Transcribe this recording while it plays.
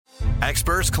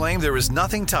Experts claim there is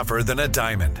nothing tougher than a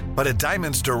diamond. But at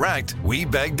Diamonds Direct, we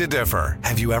beg to differ.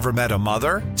 Have you ever met a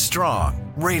mother?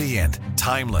 Strong, radiant,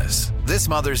 timeless. This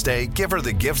Mother's Day, give her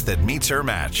the gift that meets her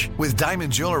match. With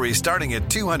diamond jewelry starting at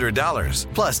 $200.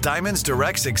 Plus Diamonds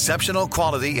Direct's exceptional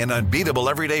quality and unbeatable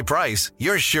everyday price,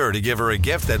 you're sure to give her a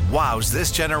gift that wows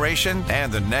this generation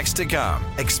and the next to come.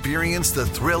 Experience the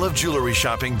thrill of jewelry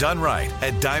shopping done right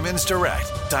at Diamonds Direct.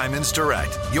 Diamonds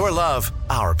Direct. Your love,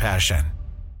 our passion.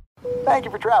 Thank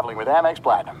you for traveling with Amex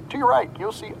Platinum. To your right,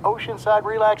 you'll see oceanside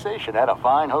relaxation at a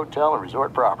fine hotel and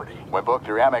resort property. When booked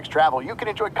through Amex Travel, you can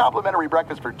enjoy complimentary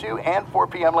breakfast for 2 and 4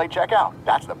 p.m. late checkout.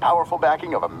 That's the powerful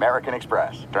backing of American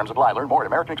Express. Terms apply. Learn more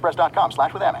at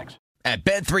americanexpress.com/withAmex. At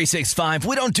Bet365,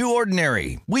 we don't do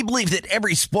ordinary. We believe that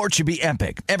every sport should be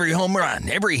epic. Every home run,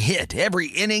 every hit, every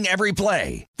inning, every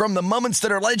play. From the moments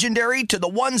that are legendary to the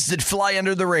ones that fly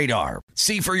under the radar.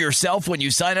 See for yourself when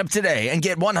you sign up today and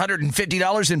get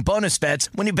 $150 in bonus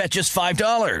bets when you bet just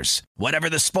 $5. Whatever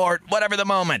the sport, whatever the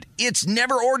moment, it's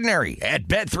never ordinary at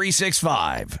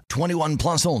Bet365. 21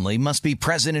 plus only. Must be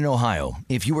present in Ohio.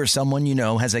 If you or someone you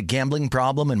know has a gambling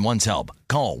problem and wants help,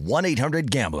 call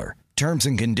 1-800-GAMBLER. Terms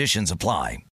and conditions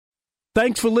apply.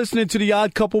 Thanks for listening to the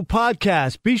Odd Couple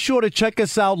podcast. Be sure to check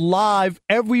us out live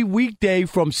every weekday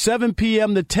from 7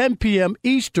 p.m. to 10 p.m.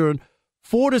 Eastern,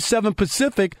 4 to 7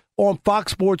 Pacific on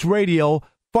Fox Sports Radio.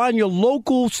 Find your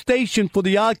local station for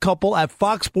the Odd Couple at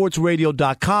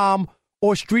foxsportsradio.com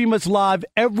or stream us live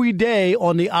every day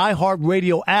on the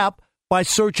iHeartRadio app by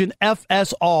searching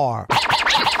FSR. Now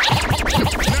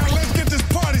let's get this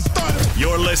party started.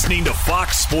 You're listening to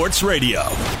Fox Sports Radio.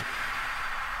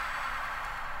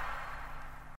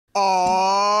 Oh,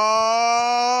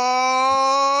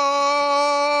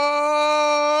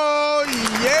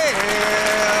 yeah.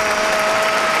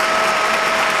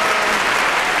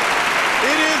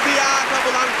 It is the Odd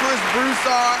Couple. I'm Chris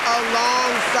Broussard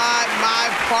alongside my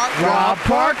partner, Rob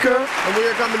Parker. And we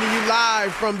are coming to you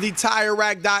live from the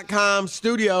TireRack.com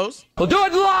studios. We'll do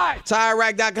it live.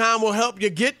 TireRack.com will help you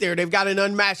get there. They've got an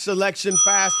unmatched selection,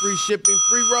 fast, free shipping,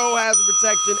 free road hazard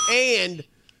protection, and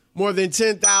more than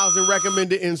 10,000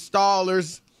 recommended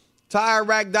installers.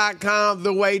 TireRack.com,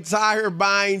 the way tire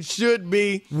buying should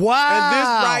be. Wow. And this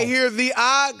right here, the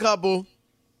Odd Couple,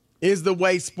 is the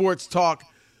way sports talk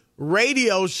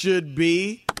radio should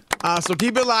be. So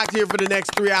keep it locked here for the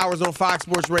next 3 hours on Fox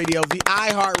Sports Radio, the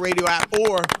iHeartRadio app,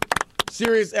 or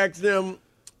SiriusXM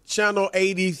Channel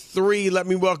 83. Let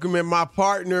me welcome in my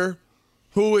partner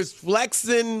who is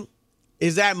flexing.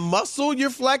 Is that muscle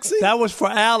you're flexing? That was for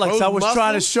Alex. Those I was muscles?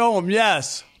 trying to show him,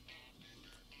 yes.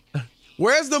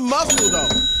 Where's the muscle, though?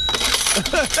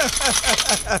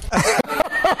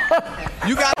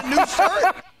 You got a new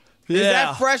shirt? Yeah. Is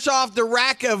that fresh off the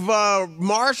rack of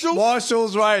Marshall?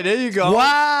 Marshall's right. There you go.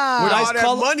 Wow. With Nice all that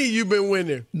color, money you've been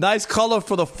winning. nice color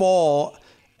for the fall.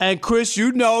 And, Chris,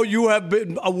 you know you have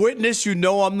been a witness. You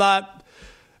know I'm not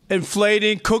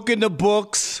inflating, cooking the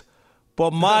books.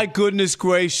 But my goodness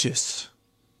gracious.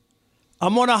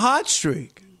 I'm on a hot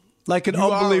streak. Like an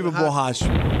unbelievable hot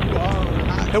streak.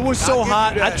 It was so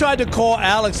hot. I tried to call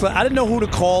Alex. I didn't know who to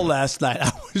call last night.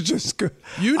 I was just good.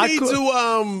 You need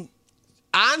to,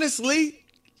 honestly,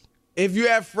 if you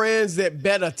have friends that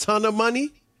bet a ton of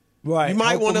money, right, you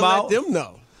might want to let them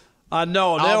know. I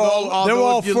know. They're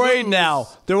all afraid now.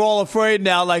 They're all afraid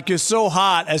now. Like, you're so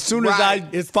hot. As soon as I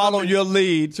follow your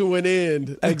lead. To an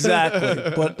end.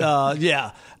 Exactly. But,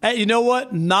 yeah. Hey, you know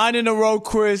what? 9 in a row,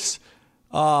 Chris.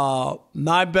 9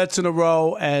 bets in a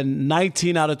row and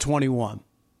 19 out of 21.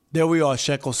 There we are,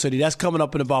 Shekel City. That's coming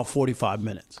up in about 45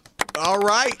 minutes. All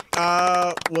right.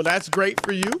 Well, that's great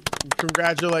for you.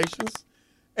 Congratulations.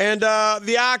 And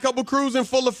the Odd Couple Cruise in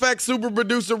full effect. Super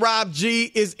producer Rob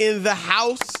G is in the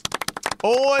house.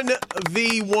 On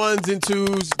the ones and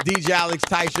twos, DJ Alex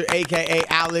Teicher, a.k.a.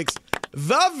 Alex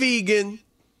the Vegan.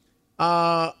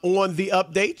 On the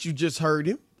update, you just heard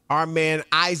him. Our man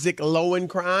Isaac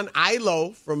Lowenkron,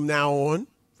 Ilo from now on,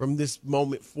 from this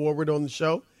moment forward on the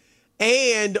show.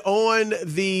 And on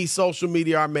the social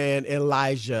media, our man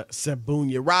Elijah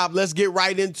Sabunia. Rob, let's get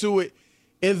right into it.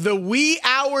 In the wee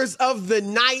hours of the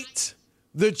night,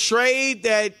 the trade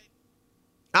that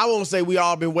I won't say we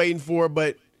all been waiting for,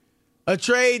 but a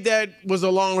trade that was a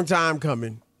long time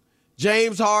coming.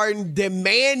 James Harden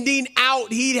demanding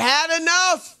out. He'd had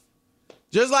enough.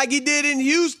 Just like he did in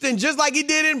Houston, just like he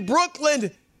did in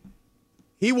Brooklyn.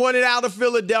 He wanted out of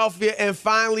Philadelphia, and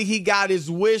finally he got his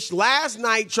wish. Last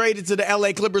night, traded to the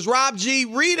L.A. Clippers. Rob G,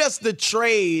 read us the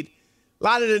trade. A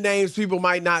lot of the names people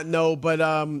might not know, but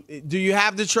do you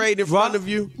have the trade in front of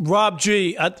you? Rob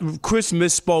G, Chris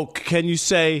misspoke. Can you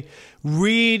say,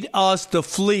 read us the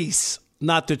fleece?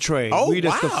 not the trade. Oh, Read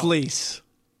us the wow. fleece.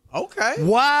 Okay.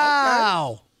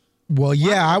 Wow. Okay. Well,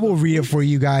 yeah, I will read it for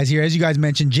you guys here. As you guys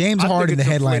mentioned, James Harden, the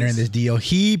headliner in this deal.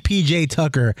 He, PJ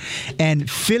Tucker, and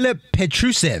Filip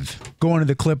Petrusev going to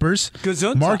the Clippers.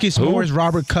 Gesundheit. Marcus Morris,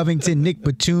 Robert Covington, Nick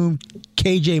Batum,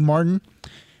 KJ Martin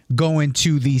going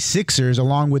to the Sixers,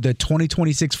 along with a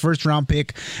 2026 first-round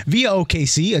pick via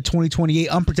OKC, a 2028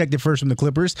 unprotected first from the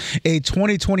Clippers, a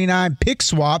 2029 pick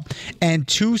swap, and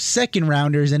 2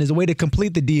 second-rounders. And as a way to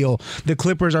complete the deal, the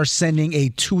Clippers are sending a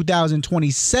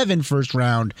 2027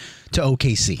 first-round to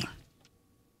OKC.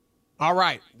 All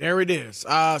right, there it is.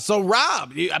 So,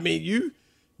 Rob, you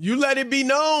let it be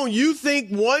known. You think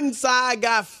one side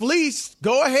got fleeced.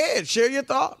 Go ahead. Share your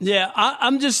thoughts. Yeah,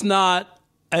 I'm just not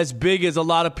as big as a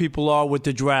lot of people are with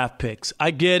the draft picks.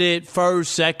 I get it,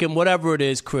 first, second, whatever it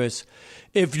is, Chris.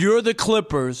 If you're the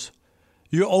Clippers,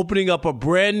 you're opening up a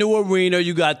brand new arena.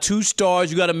 You got 2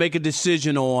 stars you got to make a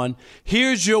decision on.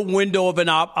 Here's your window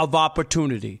of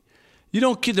opportunity.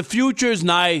 The future is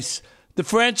nice. The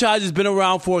franchise has been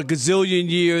around for a gazillion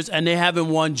years, and they haven't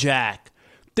won jack.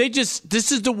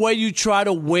 This is the way you try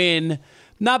to win.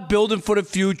 Not building for the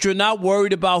future, not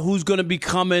worried about who's going to be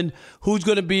coming, who's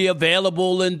going to be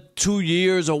available in 2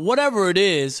 years or whatever it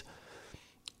is.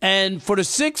 And for the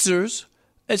Sixers,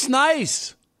 it's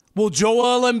nice. Will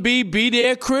Joel Embiid be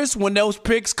there, Chris, when those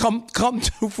picks come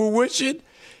to fruition?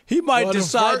 He might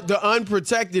decide. The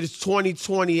unprotected is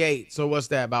 2028. So what's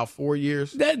that, about 4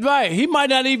 years? That's right. He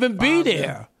might not even be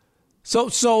there.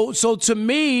 So to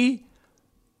me,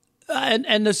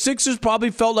 and the Sixers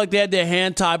probably felt like they had their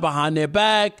hand tied behind their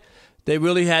back. They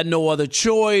really had no other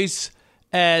choice.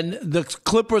 And the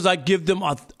Clippers, I give them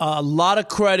a lot of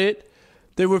credit.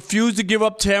 They refused to give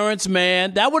up Terrence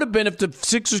Mann. That would have been if the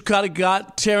Sixers kind of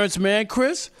got Terrence Mann,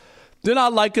 Chris. Then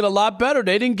I'd like it a lot better.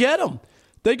 They didn't get him.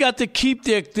 They got to keep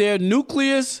their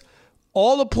nucleus,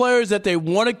 all the players that they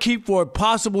want to keep for a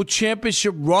possible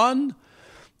championship run.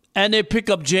 And they pick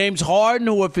up James Harden,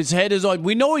 who if his head is on,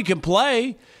 we know he can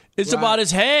play. It's about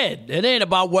his head. It ain't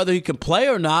about whether he can play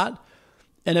or not.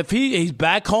 And if he's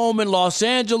back home in Los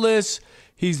Angeles,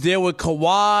 he's there with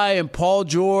Kawhi and Paul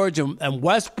George and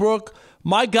Westbrook.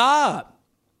 My God.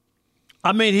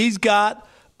 I mean, he got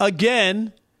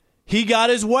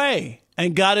his way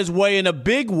and got his way in a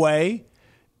big way.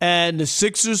 And the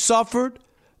Sixers suffered.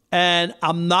 And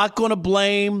I'm not going to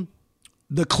blame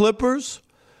the Clippers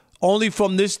only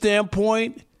from this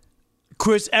standpoint.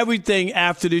 Chris, everything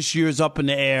after this year is up in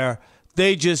the air.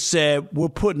 They just said, we're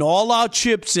putting all our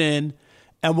chips in,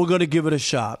 and we're going to give it a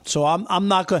shot. So I'm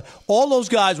not going to – all those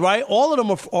guys, right, all of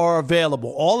them are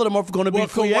available. All of them are going to be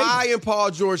free agents. Kawhi and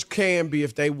Paul George can be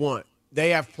if they want.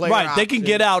 They have player options. They can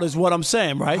get out is what I'm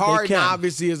saying, right? Harden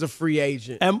obviously is a free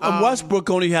agent. And Westbrook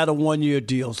only had a 1-year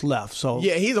deal left. So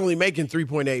yeah, he's only making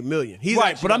 $3.8 million. He's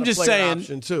right, but I'm just saying –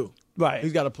 option too. Right.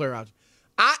 He's got a player option.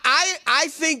 I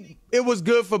think it was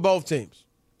good for both teams.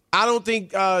 I don't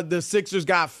think the Sixers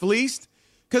got fleeced.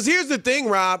 Because here's the thing,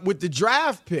 Rob, with the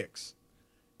draft picks.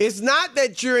 It's not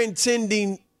that you're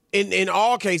intending, in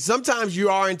all cases, sometimes you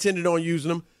are intended on using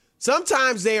them.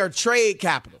 Sometimes they are trade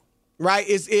capital, right?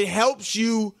 It helps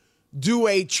you do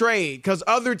a trade because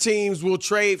other teams will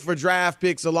trade for draft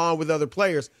picks along with other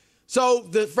players. So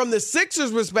from the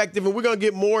Sixers' perspective, and we're going to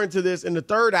get more into this in the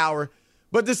third hour,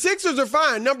 but the Sixers are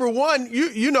fine. Number one,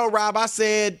 you know, Rob, I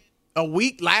said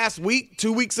last week,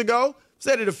 2 weeks ago,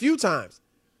 said it a few times.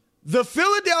 The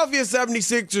Philadelphia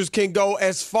 76ers can go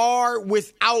as far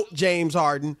without James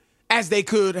Harden as they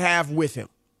could have with him.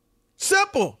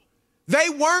 Simple. They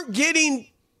weren't getting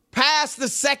past the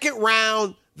second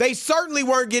round. They certainly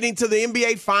weren't getting to the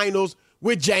NBA Finals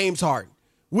with James Harden.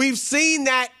 We've seen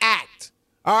that act,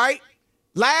 all right?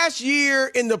 Last year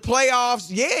in the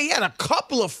playoffs, he had a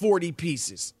couple of 40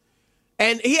 pieces.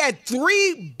 And he had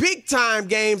 3 big-time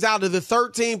games out of the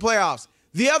 13 playoffs.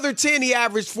 The other 10, he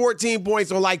averaged 14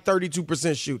 points on like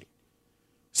 32% shooting.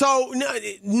 So,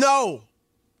 no,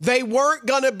 they weren't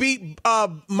going to beat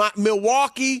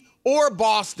Milwaukee or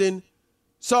Boston.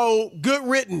 So, good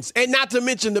riddance. And not to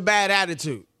mention the bad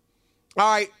attitude. All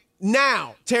right,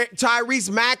 now, Tyrese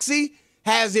Maxey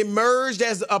has emerged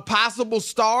as a possible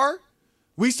star.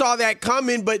 We saw that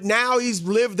coming, but now he's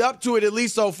lived up to it at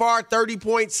least so far. 30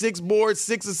 points, 6 boards,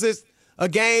 6 assists a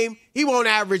game. He won't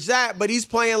average that, but he's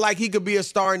playing like he could be a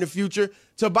star in the future.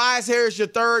 Tobias Harris, your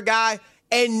third guy.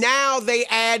 And now they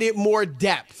added more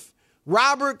depth.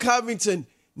 Robert Covington,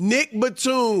 Nick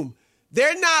Batum.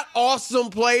 They're not awesome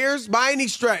players by any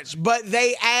stretch, but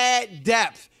they add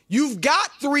depth. You've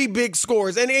got 3 big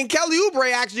scorers. And Kelly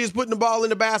Oubre actually is putting the ball in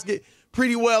the basket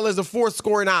pretty well as a 4th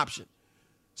scoring option.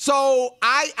 So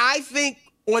I think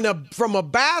from a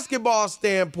basketball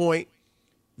standpoint,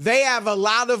 they have a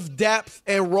lot of depth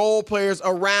and role players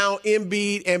around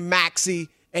Embiid and Maxey,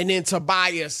 and then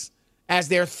Tobias as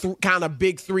their kind of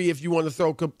big three if you want to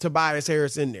throw Tobias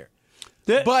Harris in there.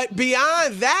 But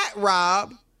beyond that,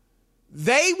 Rob,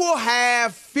 they will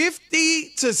have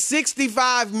 $50 to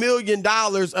 $65 million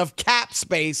of cap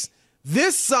space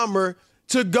this summer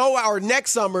to go out, or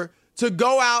next summer, to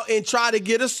go out and try to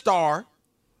get a star.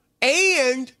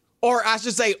 Or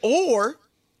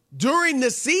during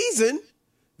the season,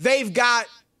 they've got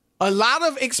a lot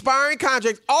of expiring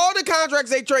contracts. All the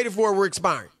contracts they traded for were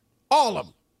expiring. All of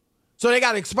them. So they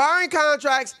got expiring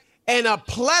contracts and a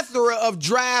plethora of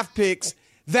draft picks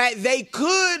that they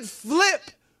could flip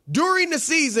during the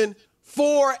season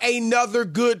for another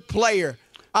good player.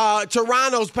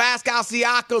 Toronto's Pascal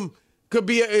Siakam could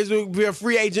be a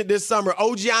free agent this summer.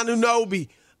 OG Anunoby,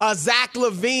 Zach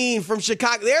LaVine from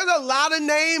Chicago. There's a lot of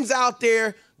names out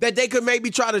there that they could maybe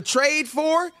try to trade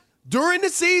for during the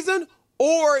season,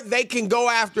 or they can go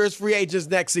after as free agents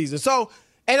next season. So,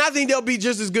 and I think they'll be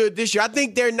just as good this year. I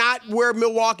think they're not where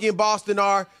Milwaukee and Boston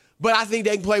are, but I think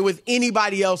they can play with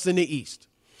anybody else in the East.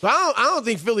 So I don't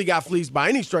think Philly got fleeced by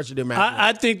any stretch of their imagination.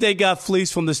 I think they got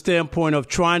fleeced from the standpoint of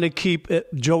trying to keep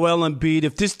Joel Embiid.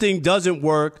 If this thing doesn't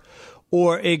work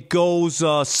or it goes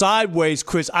sideways,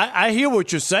 Chris, I hear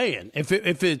what you're saying.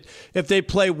 If they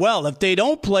play well, if they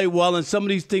don't play well, and some of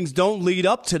these things don't lead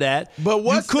up to that. But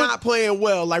what's not playing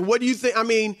well? Like, what do you think? I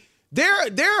mean,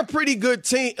 they're a pretty good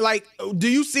team. Like, do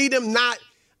you see them not?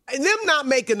 Them not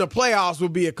making the playoffs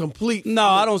would be a complete. No,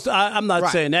 I don't. I'm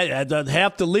not saying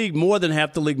that. More than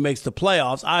half the league makes the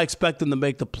playoffs. I expect them to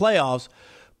make the playoffs,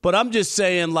 but I'm just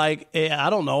saying, like, I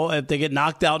don't know if they get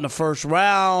knocked out in the first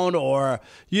round, or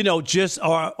you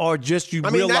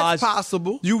realize that's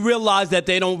possible. You realize that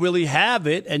they don't really have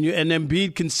it, and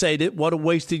Embiid can say that what a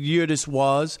wasted year this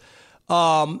was,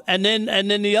 and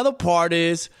then the other part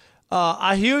is.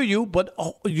 I hear you, but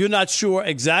you're not sure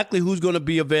exactly who's going to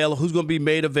be available, who's going to be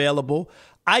made available.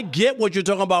 I get what you're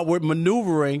talking about with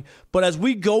maneuvering, but as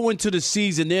we go into the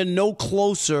season, they're no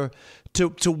closer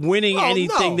to winning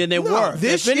anything than they were.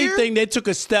 If anything, they took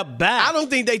a step back. I don't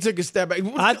think they took a step back.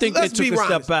 I think they took a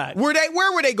step back.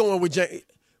 Where were they going with James?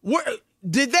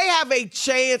 Did they have a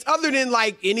chance, other than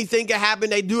like anything can happen?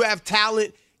 They do have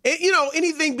talent.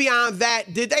 Anything beyond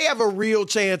that, did they have a real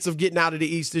chance of getting out of the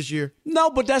East this year?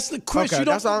 No, but that's the Chris. Okay,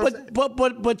 that's all I'm saying.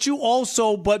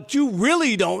 But you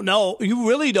really don't know. You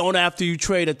really don't after you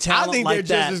trade a talent like that. I think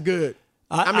they're just as good.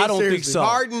 I don't think so.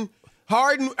 Harden.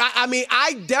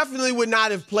 I definitely would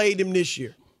not have played him this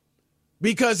year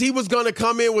because he was going to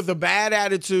come in with a bad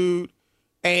attitude,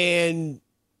 and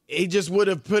he just would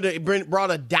have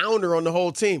brought a downer on the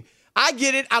whole team. I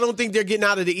get it. I don't think they're getting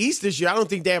out of the East this year. I don't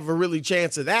think they have a really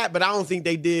chance of that, but I don't think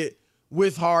they did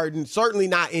with Harden, certainly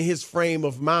not in his frame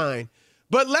of mind.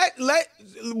 But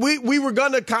we were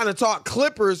going to kind of talk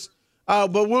Clippers,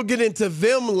 but we'll get into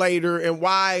them later and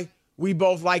why we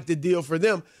both like the deal for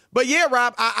them. But yeah,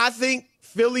 Rob, I think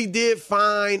Philly did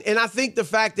fine, and I think the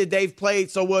fact that they've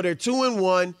played so well, they're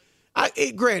 2-1.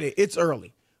 Granted, it's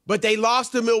early, but they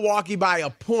lost to Milwaukee by a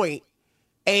point,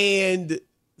 and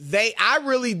I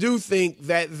really do think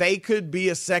that they could be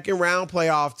a second-round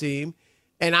playoff team,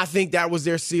 and I think that was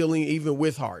their ceiling even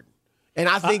with Harden. And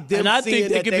I think they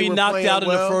could be knocked out in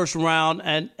the first round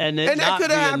and that could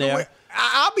have happened.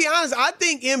 I'll be honest. I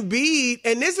think Embiid,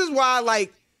 and this is why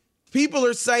like people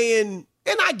are saying,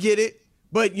 and I get it,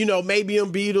 but maybe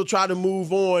Embiid will try to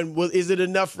move on. Well, is it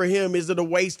enough for him? Is it a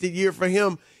wasted year for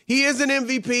him? He is an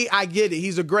MVP. I get it.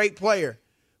 He's a great player,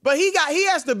 but he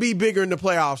has to be bigger in the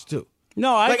playoffs too.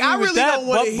 No, I really don't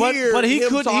want to hear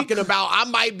him talking about I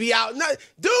might be out. No,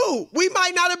 dude, we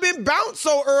might not have been bounced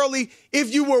so early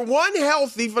if you were, one,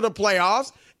 healthy for the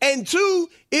playoffs, and two,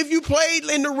 if you played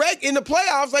in the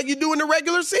playoffs like you do in the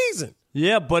regular season.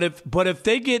 Yeah, but if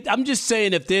they get, I'm just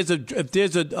saying, if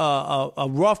there's a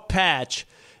rough patch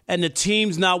and the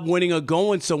team's not winning or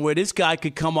going somewhere, this guy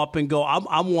could come up and go,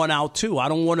 I'm one out too. I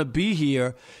don't want to be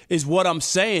here, is what I'm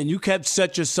saying. You kept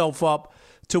set yourself up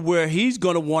to where he's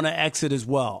going to want to exit as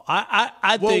well.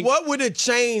 I think. Well, what would have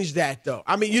changed that, though?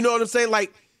 I mean, you know what I'm saying?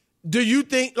 Like, do you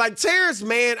think, like, Terrence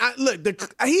Mann,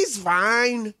 he's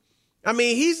fine. I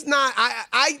mean, he's not,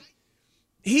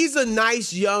 he's a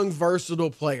nice, young,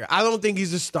 versatile player. I don't think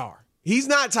he's a star. He's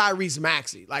not Tyrese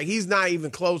Maxey. Like, he's not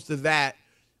even close to that.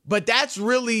 But that's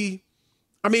really,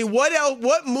 I mean, what else,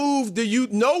 what move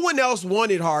no one else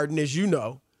wanted Harden, as you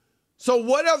know. So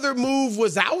what other move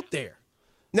was out there?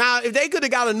 Now, if they could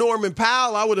have got a Norman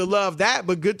Powell, I would have loved that.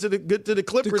 But good to the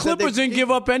Clippers. The Clippers didn't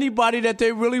give up anybody that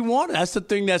they really wanted. That's the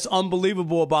thing that's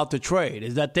unbelievable about the trade,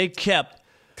 is that they kept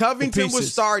Covington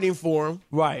was starting for him.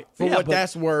 Right. For what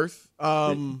that's worth.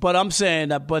 But I'm saying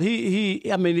that, but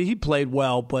he played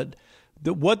well, but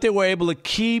what they were able to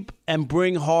keep and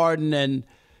bring Harden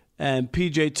and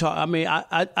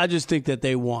PJ, I just think that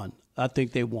they won. I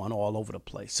think they won all over the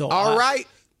place. So all right.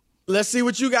 Let's see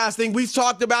what you guys think. We've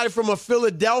talked about it from a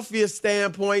Philadelphia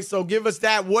standpoint, so give us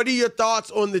that. What are your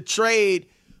thoughts on the trade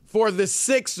for the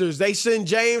Sixers? They send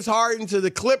James Harden to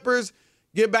the Clippers,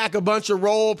 get back a bunch of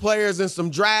role players and some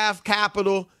draft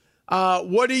capital.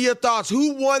 What are your thoughts?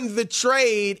 Who won the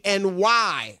trade and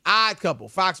why? Odd Couple,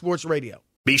 Fox Sports Radio.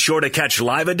 Be sure to catch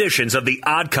live editions of The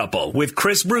Odd Couple with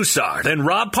Chris Broussard and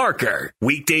Rob Parker.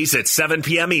 Weekdays at 7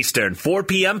 p.m. Eastern, 4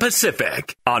 p.m.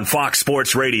 Pacific on Fox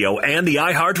Sports Radio and the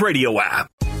iHeartRadio app.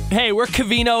 Hey, we're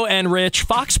Covino and Rich,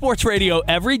 Fox Sports Radio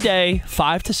every day,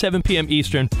 5 to 7 p.m.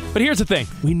 Eastern. But here's the thing.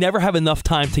 We never have enough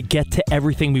time to get to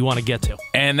everything we want to get to.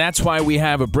 And that's why we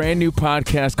have a brand new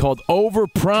podcast called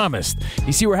Overpromised.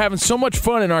 You see, we're having so much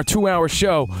fun in our 2-hour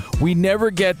show, we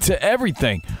never get to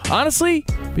everything. Honestly,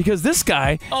 because this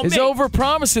guy is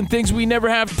overpromising things we never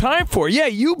have time for. Yeah,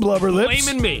 you blubber lips.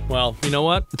 Blaming me. Well, you know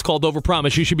what? It's called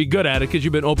Overpromise. You should be good at it because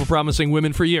you've been overpromising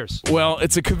women for years. Well,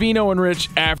 it's a Covino and Rich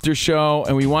after show,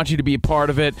 and we want you to be a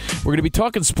part of it. We're going to be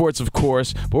talking sports, of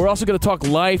course, but we're also going to talk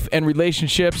life and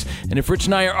relationships. And if Rich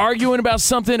and I are arguing about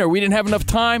something or we didn't have enough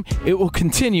time, it will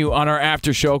continue on our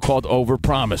after show called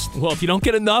Overpromised. Well, if you don't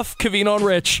get enough Covino and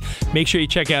Rich, make sure you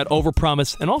check out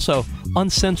Overpromised, and also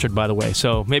uncensored, by the way.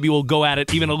 So maybe we'll go at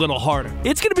it even a little harder.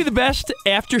 It's going to be the best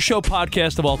after show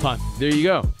podcast of all time. There you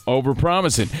go.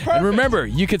 Overpromising. Perfect. And remember,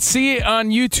 you could see it on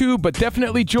YouTube, but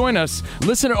definitely join us.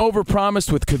 Listen to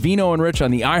Overpromised with Covino and Rich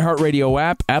on the iHeartRadio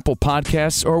app, Apple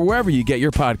Podcasts, or wherever you get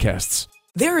your podcasts.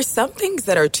 There are some things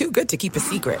that are too good to keep a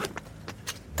secret.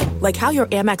 Like how your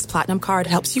Amex Platinum card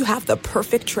helps you have the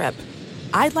perfect trip.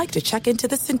 I'd like to check into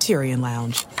the Centurion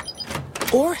Lounge.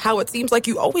 Or how it seems like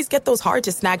you always get those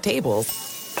hard-to-snag tables.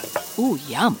 Ooh,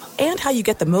 yum. And how you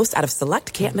get the most out of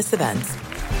select can't-miss events.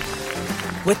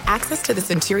 With access to the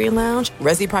Centurion Lounge,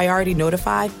 Resi Priority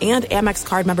Notified, and Amex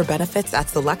card member benefits at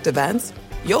select events,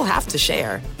 you'll have to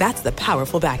share. That's the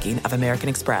powerful backing of American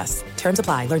Express. Terms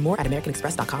apply. Learn more at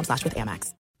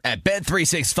americanexpress.com/withAmex. At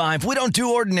Bet365, we don't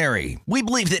do ordinary. We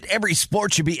believe that every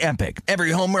sport should be epic.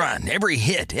 Every home run, every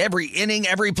hit, every inning,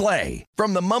 every play.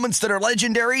 From the moments that are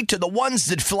legendary to the ones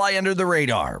that fly under the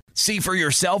radar. See for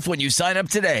yourself when you sign up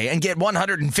today and get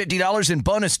 $150 in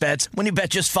bonus bets when you bet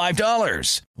just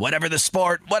 $5. Whatever the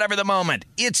sport, whatever the moment,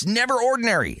 it's never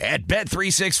ordinary at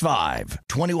Bet365.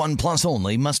 21 plus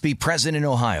only. Must be present in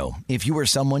Ohio. If you or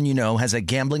someone you know has a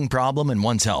gambling problem and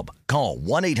wants help, call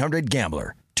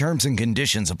 1-800-GAMBLER. Terms and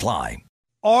conditions apply.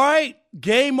 All right,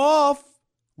 game off.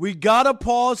 We got to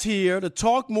pause here to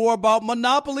talk more about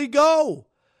Monopoly Go.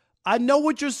 I know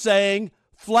what you're saying.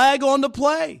 Flag on the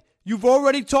play. You've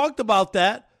already talked about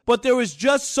that, but there is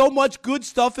just so much good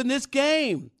stuff in this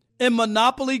game. In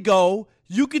Monopoly Go,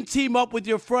 you can team up with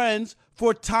your friends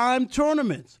for timed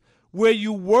tournaments where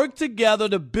you work together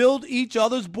to build each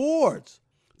other's boards.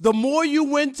 The more you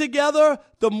win together,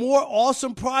 the more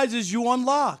awesome prizes you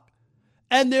unlock.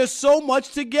 And there's so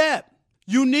much to get.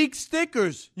 Unique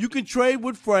stickers you can trade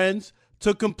with friends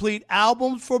to complete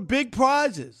albums for big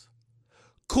prizes.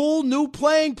 Cool new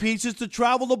playing pieces to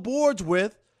travel the boards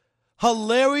with.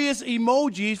 Hilarious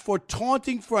emojis for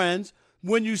taunting friends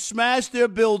when you smash their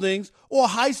buildings or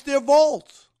heist their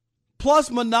vaults. Plus,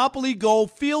 Monopoly Go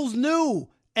feels new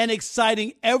and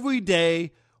exciting every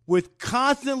day with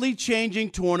constantly changing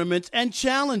tournaments and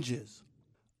challenges.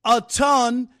 A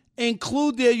ton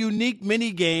include their unique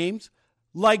mini games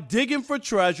like digging for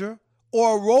treasure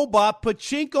or a robot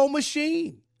pachinko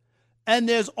machine. And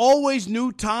there's always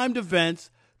new timed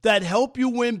events that help you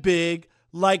win big,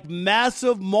 like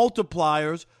massive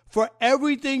multipliers for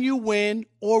everything you win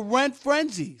or rent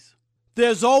frenzies.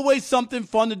 There's always something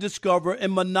fun to discover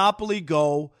in Monopoly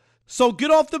Go, so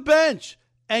get off the bench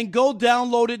and go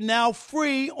download it now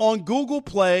free on Google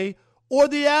Play or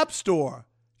the App Store.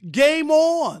 Game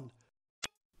on!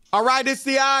 All right, it's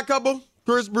the Odd Couple.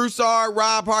 Chris Broussard,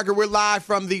 Rob Parker. We're live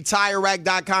from the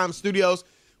TireRack.com studios.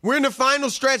 We're in the final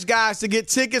stretch, guys, to get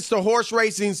tickets to horse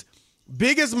racing's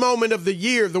biggest moment of the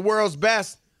year. The world's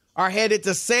best are headed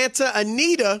to Santa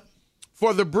Anita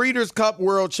for the Breeders' Cup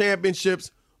World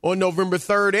Championships on November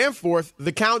 3rd and 4th.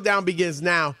 The countdown begins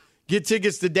now. Get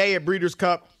tickets today at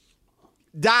breederscup.com.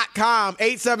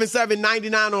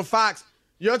 877-99 on Fox.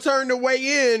 Your turn to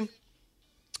weigh in.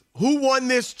 Who won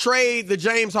this trade, the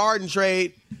James Harden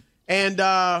trade, and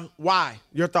why?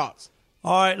 Your thoughts?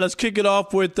 All right, let's kick it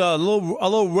off with a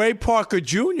little Ray Parker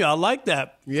Jr. I like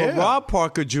that. Yeah. For Rob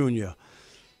Parker Jr.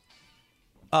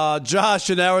 Josh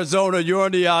in Arizona, you're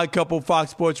on the Odd Couple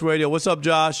Fox Sports Radio. What's up,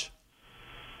 Josh?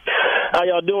 How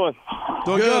y'all doing?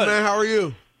 Doing good, man. How are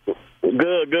you?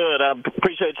 Good. I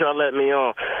appreciate y'all letting me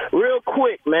on. Real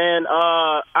quick, man,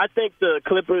 I think the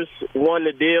Clippers won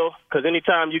the deal because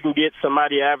anytime you can get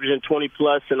somebody averaging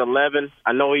 20-plus and 11,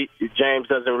 I know James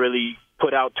doesn't really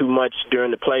put out too much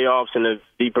during the playoffs and the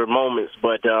deeper moments,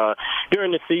 but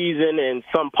during the season and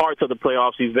some parts of the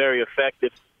playoffs, he's very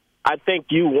effective. I think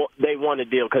they won the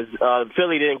deal because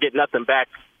Philly didn't get nothing back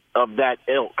of that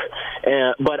ilk.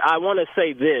 But I want to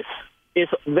say this.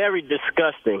 It's very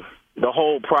disgusting, the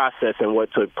whole process and what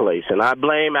took place. And I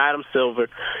blame Adam Silver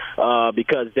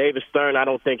because David Stern, I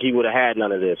don't think he would have had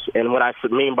none of this. And what I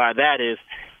mean by that is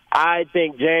I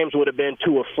think James would have been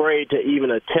too afraid to even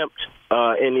attempt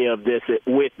any of this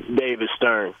with David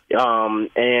Stern.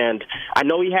 And I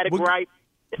know he had a gripe.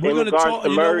 We're going to talk.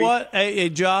 You know what, hey,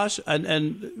 Josh,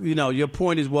 and you know your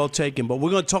point is well taken, but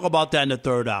we're going to talk about that in the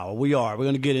third hour. We're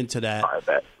going to get into that.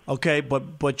 Okay,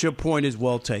 but your point is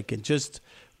well taken. Just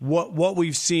what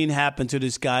we've seen happen to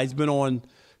this guy. He's been on,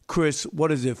 Chris.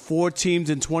 What is it? 4 teams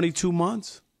in 22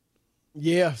 months.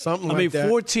 Yeah, something like that. I mean,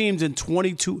 4 teams in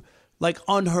 22. Like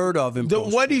unheard of in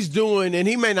what he's doing, and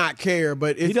he may not care,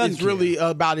 but it's really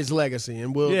about his legacy,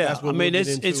 and that's what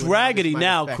it's raggedy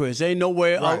now, Chris. Ain't no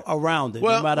way around it,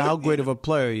 no matter how great of a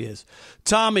player he is.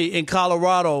 Tommy in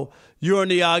Colorado, you're on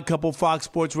the Odd Couple Fox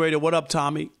Sports Radio. What up,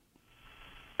 Tommy?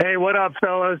 Hey, what up,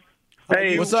 fellas?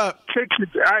 Hey, what's up?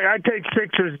 I take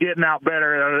Sixers getting out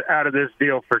better out of this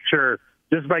deal for sure,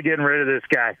 just by getting rid of this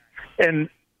guy. And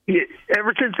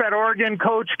ever since that Oregon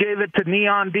coach gave it to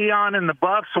Neon Dion and the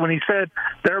Buffs when he said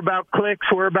they're about clicks,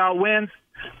 we're about wins,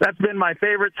 that's been my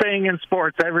favorite saying in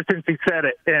sports ever since he said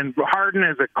it. And Harden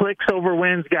is a clicks over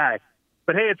wins guy.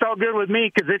 But, hey, it's all good with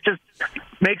me because it just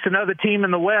makes another team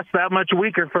in the West that much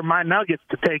weaker for my Nuggets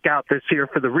to take out this year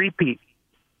for the repeat.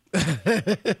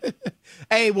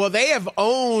 Hey, well, they have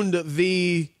owned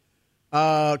the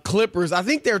Clippers. I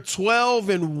think they're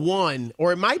 12-1,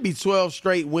 or it might be 12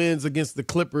 straight wins against the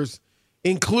Clippers,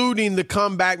 including the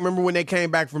comeback. Remember when they came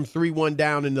back from 3-1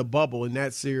 down in the bubble in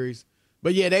that series?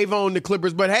 But, yeah, they've owned the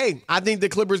Clippers. But, hey, I think the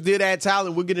Clippers did add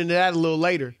talent. We'll get into that a little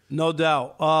later. No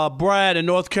doubt. Brad in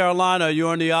North Carolina,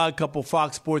 you're on the Odd Couple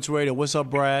Fox Sports Radio. What's up,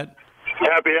 Brad?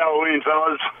 Happy Halloween,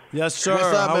 fellas. Yes, sir.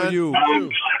 What's up, How man? are you?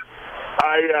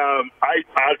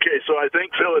 So I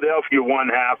think Philadelphia won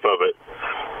half of it.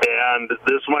 And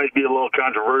this might be a little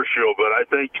controversial, but I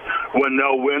think when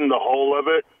they'll win the whole of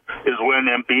it is when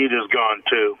Embiid is gone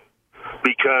too.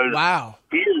 Because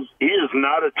he is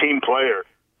not a team player.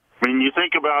 I mean, you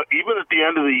think about even at the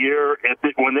end of the year,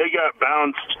 when they got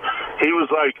bounced, he was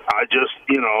like, I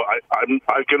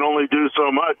can only do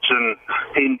so much. And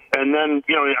then,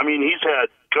 he's had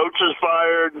coaches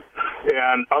fired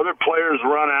and other players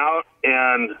run out.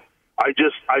 And I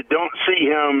don't see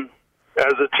him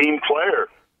as a team player.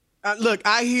 Look,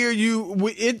 I hear you.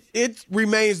 It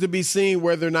remains to be seen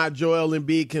whether or not Joel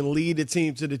Embiid can lead the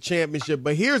team to the championship.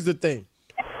 But here's the thing.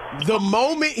 The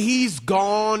moment he's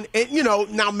gone, and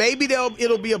now maybe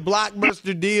it'll be a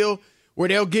blockbuster deal where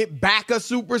they'll get back a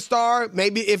superstar.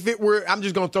 Maybe if it were, I'm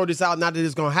just going to throw this out, not that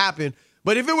it's going to happen,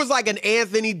 but if it was like an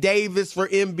Anthony Davis for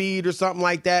Embiid or something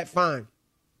like that, fine.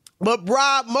 But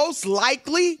Rob, most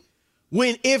likely,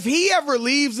 if he ever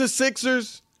leaves the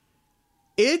Sixers,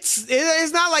 it's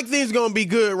not like things are going to be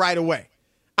good right away.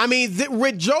 I mean,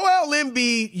 with Joel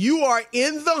Embiid, you are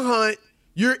in the hunt.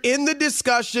 You're in the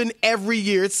discussion every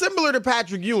year. It's similar to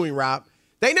Patrick Ewing, Rob.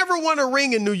 They never won a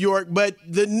ring in New York, but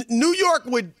New York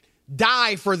would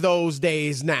die for those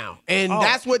days now. And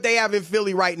that's what they have in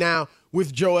Philly right now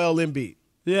with Joel Embiid.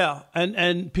 Yeah,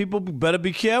 and people better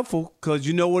be careful because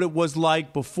you know what it was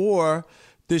like before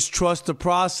this trust the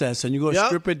process. And you're going to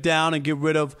strip it down and get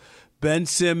rid of Ben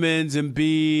Simmons,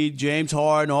 Embiid, James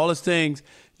Harden, all those things.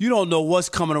 You don't know what's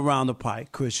coming around the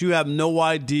pike, Chris. You have no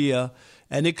idea.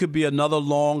 And it could be another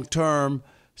long-term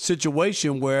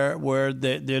situation where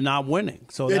they're not winning.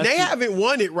 So they haven't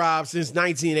won it, Rob, since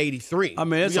 1983. I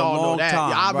mean, it's a long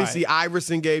time. Obviously,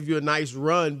 Iverson gave you a nice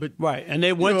run, but and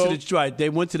they went They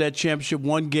went to that championship,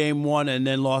 won game 1, and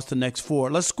then lost the next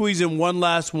 4. Let's squeeze in one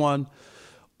last one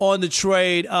on the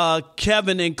trade.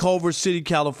 Kevin in Culver City,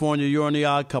 California. You're on the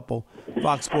Odd Couple,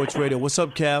 Fox Sports Radio. What's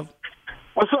up, Kev?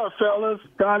 What's up, fellas?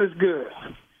 God is good.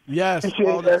 Yes,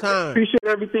 all the time. Appreciate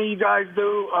everything you guys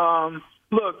do.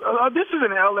 Look, this is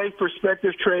an L.A.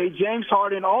 perspective trade. James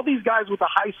Harden, all these guys went to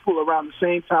high school around the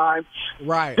same time.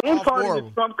 Right. James Harden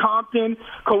is from Compton.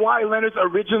 Kawhi Leonard's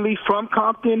originally from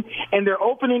Compton, and they're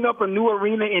opening up a new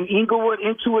arena in Inglewood,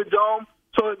 Intuit Dome.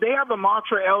 So they have a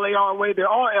mantra, LA our way. They're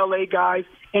all LA guys.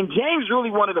 And James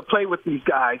really wanted to play with these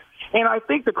guys. And I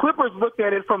think the Clippers looked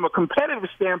at it from a competitive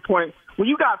standpoint. When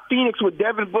you got Phoenix with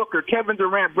Devin Booker, Kevin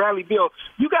Durant, Bradley Beal,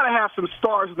 you got to have some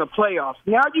stars in the playoffs.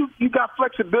 Now you got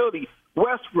flexibility.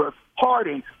 Westbrook,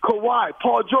 Harden, Kawhi,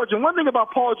 Paul George. And one thing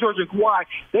about Paul George and Kawhi,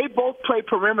 they both play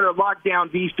perimeter lockdown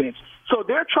defense. So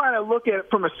they're trying to look at it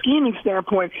from a scheming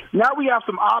standpoint. Now we have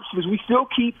some options. We still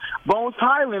keep Bones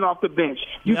Highland off the bench.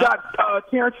 You got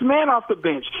Terrence Mann off the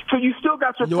bench. So you still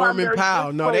got your Norman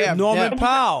Powell. No, they have Norman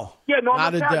Powell. Yeah,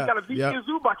 Norman Powell. You got a VP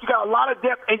Zubac. You got a lot of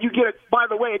depth, and you get, by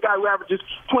the way, a guy who averages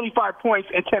 25 points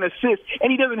and 10 assists,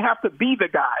 and he doesn't have to be the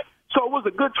guy. So it was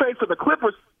a good trade for the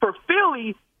Clippers. For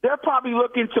Philly, they're probably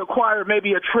looking to acquire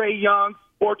maybe a Trae Young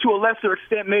or to a lesser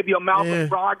extent maybe a Malcolm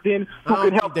Brogdon who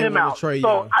can help them out.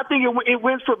 So I think it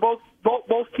wins for both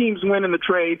teams win in the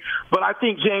trade, but I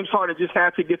think James Harden just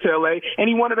had to get to L.A., and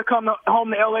he wanted to come home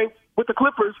to L.A. with the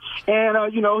Clippers, and,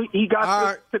 he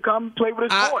got to come play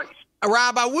with his boys.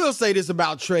 Rob, I will say this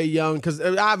about Trae Young, because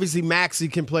obviously Maxey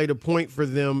can play the point for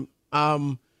them.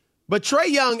 But Trae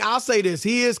Young, I'll say this,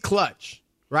 he is clutch,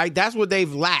 right? That's what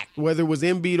they've lacked, whether it was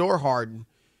Embiid or Harden.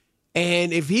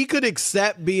 And if he could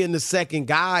accept being the second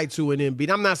guy to an Embiid,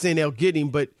 I'm not saying they'll get him,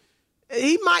 but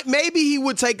maybe he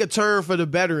would take a turn for the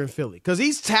better in Philly because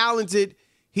he's talented.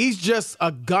 He's just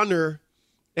a gunner,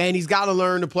 and he's got to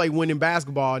learn to play winning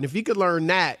basketball. And if he could learn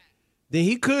that, then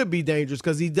he could be dangerous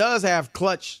because he does have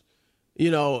clutch.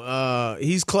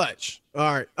 He's clutch.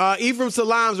 All right. Ephraim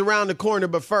Salaam's around the corner,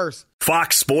 but first.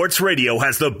 Fox Sports Radio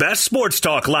has the best sports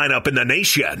talk lineup in the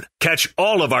nation. Catch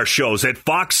all of our shows at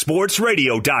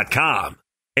foxsportsradio.com.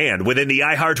 And within the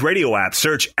iHeartRadio app,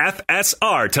 search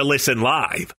FSR to listen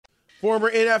live.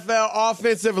 Former NFL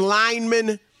offensive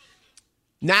lineman,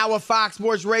 now a Fox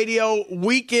Sports Radio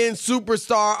weekend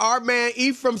superstar, our man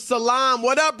Ephraim Salaam.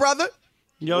 What up, brother?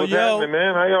 What's happening,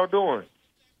 man? How y'all doing?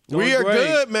 We are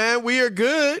good, man. We are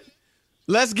good.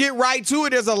 Let's get right to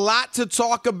it. There's a lot to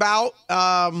talk about.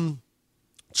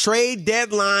 Trade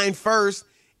deadline first.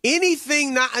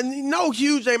 Anything, no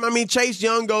huge name. I mean, Chase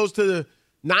Young goes to the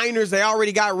Niners. They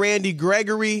already got Randy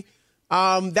Gregory.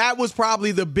 That was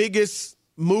probably the biggest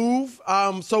move.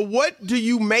 So what do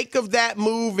you make of that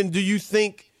move, and do you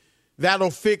think that'll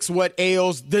fix what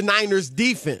ails the Niners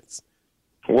defense?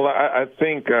 Well, I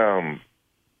think,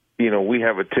 we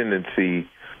have a tendency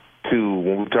to,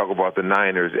 when we talk about the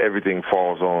Niners, everything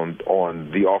falls on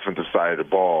the offensive side of the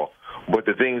ball. But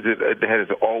the things that has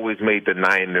always made the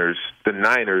Niners,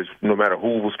 no matter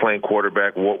who was playing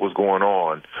quarterback, what was going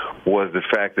on, was the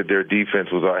fact that their defense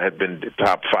had been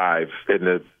top 5 in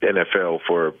the NFL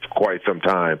for quite some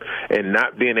time. And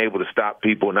not being able to stop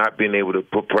people, not being able to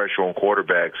put pressure on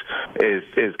quarterbacks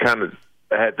is kind of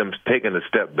had them taking a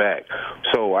step back.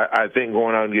 So I think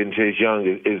going out and getting Chase Young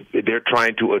is they're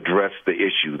trying to address the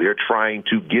issue. They're trying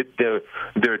to get their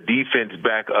defense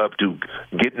back up to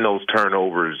getting those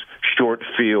turnovers, short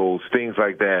fields, things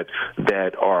like that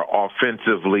are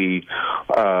offensively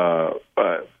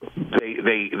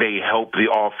they help the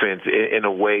offense in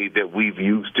a way that we've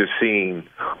used to seeing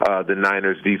the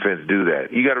Niners defense do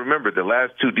that. You got to remember the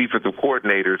last 2 defensive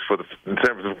coordinators for the San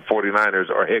Francisco 49ers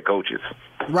are head coaches.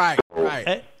 Right.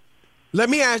 Let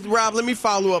me ask Rob, let me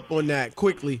follow up on that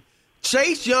quickly.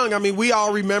 Chase Young, I mean, we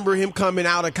all remember him coming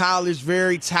out of college,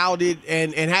 very touted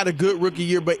and had a good rookie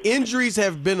year, but injuries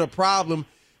have been a problem.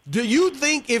 Do you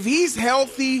think if he's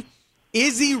healthy,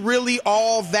 is he really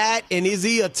all that, and is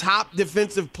he a top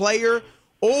defensive player,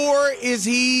 or is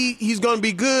he's going to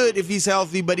be good if he's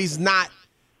healthy, but he's not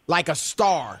like a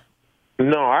star?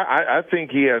 No, I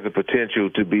think he has the potential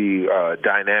to be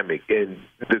dynamic, and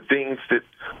the thing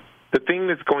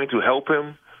that's going to help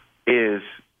him is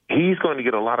he's going to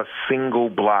get a lot of single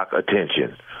block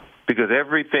attention because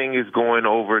everything is going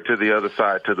over to the other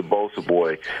side, to the Bosa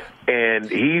boy, and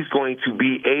he's going to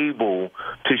be able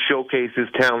to showcase his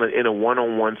talent in a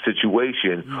one-on-one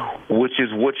situation, which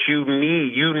is what you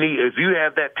need. You need, if you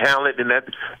have that talent, and that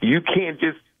you can't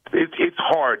just. It's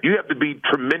hard. You have to be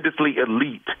tremendously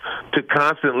elite to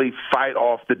constantly fight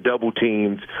off the double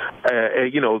teams.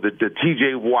 The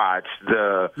T.J. Watts,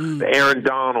 the Aaron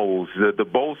Donalds, the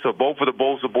Bosa, both of the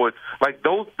Bosa boys. Like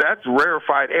those, that's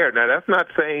rarefied air. Now, that's not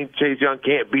saying Chase Young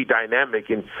can't be dynamic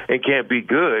and can't be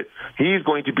good. He's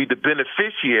going to be the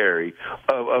beneficiary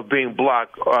of being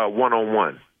blocked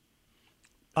one-on-one.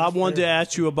 I wanted to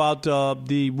ask you about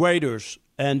the Raiders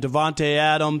and Devontae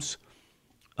Adams.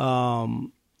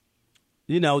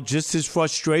 Just his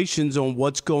frustrations on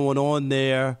what's going on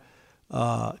there.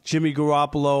 Jimmy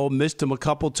Garoppolo missed him a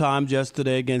couple times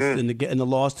yesterday in the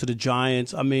loss to the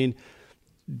Giants. I mean,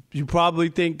 you probably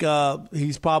think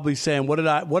he's probably saying, "What did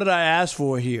I ask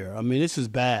for here? I mean, this is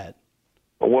bad."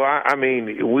 Well, I mean,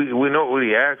 we know what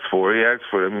he asked for. He asked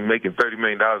for making $30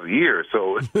 million a year.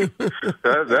 So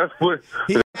that's what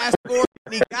he asked for,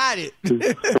 and he got it.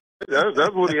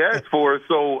 That's what he asked for.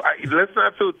 So let's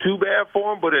not feel too bad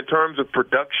for him. But in terms of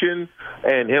production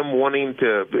and him wanting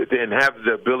to and have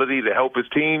the ability to help his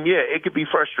team, yeah, it could be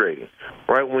frustrating,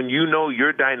 right? When you know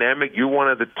you're dynamic, you're one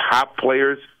of the top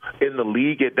players in the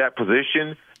league at that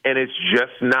position, and it's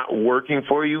just not working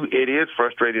for you, it is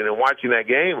frustrating. And watching that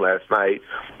game last night,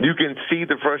 you can see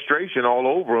the frustration all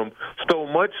over him, so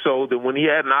much so that when he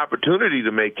had an opportunity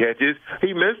to make catches,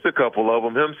 he missed a couple of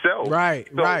them himself. Right,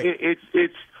 so right.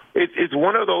 It's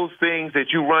one of those things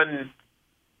that you run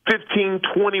 15,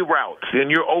 20 routes, and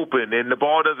you're open, and the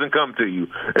ball doesn't come to you.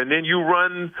 And then you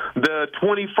run the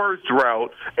 21st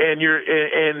route,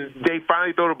 and they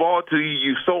finally throw the ball to you.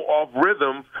 You're so off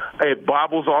rhythm, it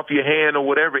bobbles off your hand or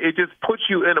whatever. It just puts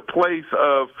you in a place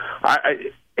of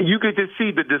you could just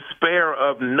see the despair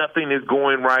of nothing is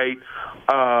going right.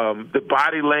 The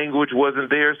body language wasn't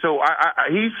there. So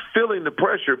he's feeling the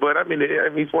pressure, but I mean,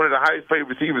 he's one of the highest paid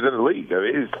receivers in the league. I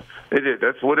mean,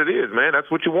 that's what it is, man.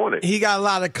 That's what you wanted. He got a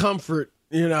lot of comfort,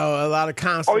 a lot of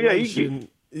consolation.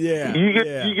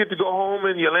 You get to go home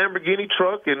in your Lamborghini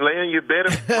truck and lay in your bed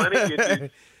of money.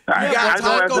 You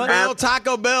got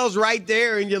Taco Bell's right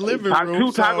there in your living room.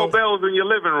 Two Taco Bells in your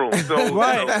living room. So,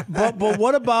 right. But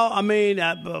what about,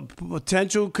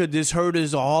 potential? Could this hurt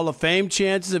his Hall of Fame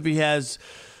chances if he has,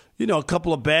 a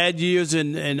couple of bad years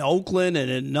in Oakland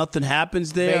and nothing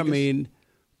happens there? Vegas.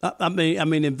 Yeah. I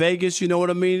mean, in Vegas, you know what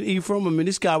I mean, Ephraim? I mean,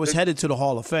 this guy was headed to the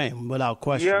Hall of Fame without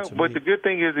question. Yeah, but the good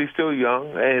thing is he's still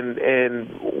young, and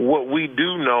what we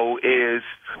do know is,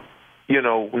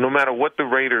 no matter what the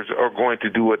Raiders are going to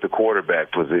do at the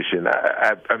quarterback position,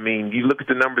 I mean, you look at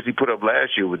the numbers he put up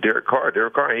last year with Derek Carr.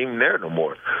 Derek Carr ain't even there no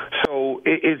more. So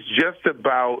it's just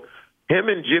about him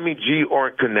and Jimmy G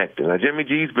aren't connecting. Now, Jimmy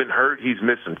G's been hurt. He's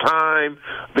missed some time.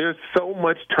 There's so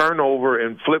much turnover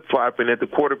and flip-flopping at the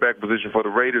quarterback position for the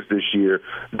Raiders this year.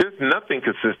 There's nothing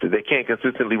consistent. They can't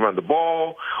consistently run the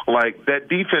ball. Like, that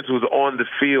defense was on the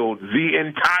field the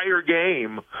entire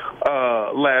game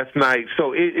last night.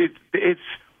 So it's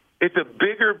a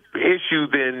bigger issue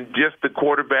than just the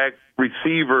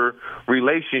quarterback-receiver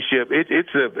relationship.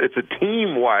 It's a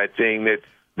team-wide thing that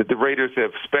the Raiders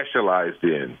have specialized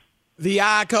in. The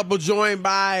Odd Couple joined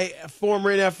by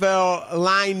former NFL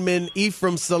lineman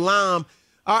Ephraim Salaam.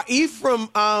 Ephraim,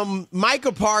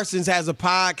 Micah Parsons has a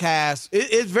podcast.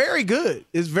 It's very good.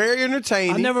 It's very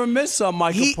entertaining. I never missed a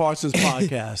Micah Parsons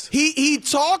podcast. He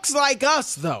talks like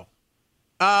us, though.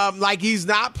 Like he's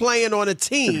not playing on a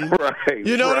team. Right.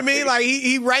 You know what I mean? Like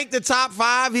he ranked the top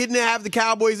 5. He didn't have the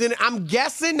Cowboys in it. I'm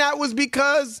guessing that was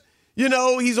because,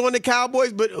 he's on the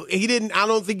Cowboys, but he didn't. I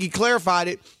don't think he clarified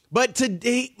it. But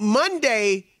today,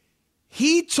 Monday,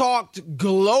 he talked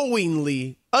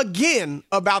glowingly again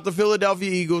about the Philadelphia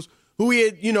Eagles, who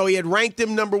he had ranked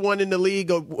them number 1 in the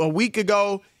league a week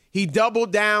ago. He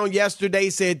doubled down yesterday,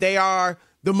 said they are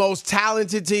the most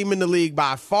talented team in the league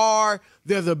by far.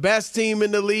 They're the best team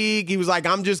in the league. He was like,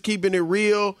 I'm just keeping it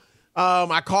real.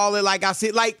 I call it like I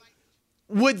said. Like,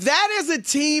 would that as a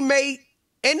teammate,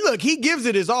 and look, he gives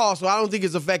it his all, so I don't think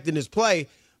it's affecting his play,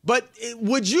 but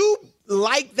would you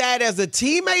like that as a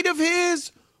teammate of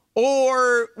his,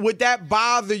 or would that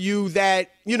bother you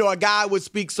that, a guy would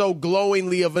speak so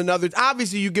glowingly of another?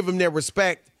 Obviously, you give him their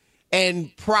respect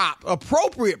and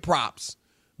appropriate props,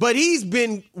 but he's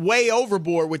been way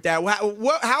overboard with that.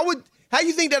 How do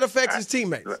you think that affects his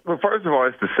teammates? Well, first of all,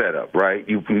 it's the setup, right?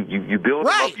 You build them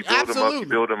up, you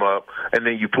build them up, and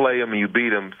then you play them and you beat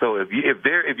them. So if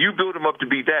you build them up to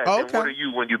beat that, then what are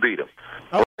you when you beat them?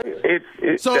 Okay.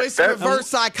 It's reverse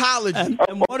psychology.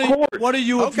 And what are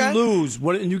you if you lose?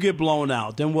 And you get blown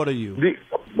out? Then what are you? Then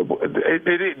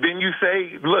you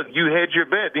say, look, you hedge your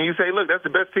bet. Then you say, look, that's the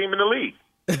best team in the league,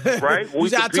 right?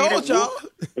 I told y'all.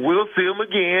 We'll see them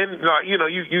again.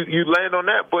 You land on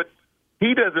that, but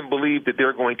he doesn't believe that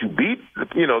they're going to beat,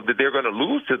 that they're going to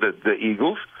lose to the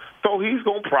Eagles. So he's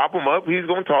going to prop them up. He's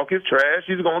going to talk his trash.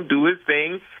 He's going to do his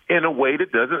thing in a way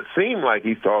that doesn't seem like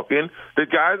he's talking. The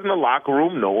guys in the locker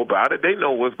room know about it. They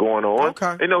know what's going on.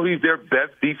 Okay. They know he's their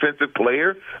best defensive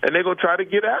player, and they're going to try to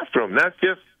get after him.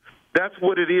 That's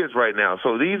what it is right now.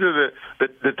 So these are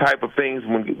the type of things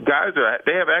when guys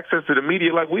they have access to the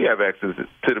media like we have access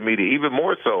to the media, even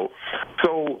more so.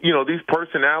 So, these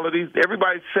personalities,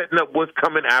 everybody's setting up what's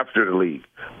coming after the league.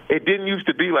 It didn't used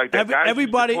to be like that.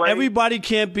 Everybody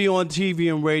can't be on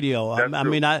TV and radio. That's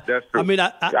true.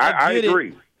 I I get agree.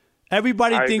 it.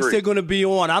 Everybody thinks agree. they're going to be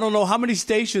on. I don't know how many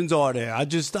stations are there. I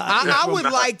would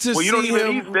like to see you don't even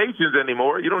him. need stations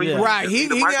anymore. You don't even Right. He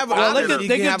have a Well,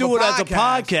 they can do it as a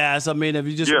podcast. podcast. I mean, if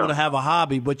you just want to have a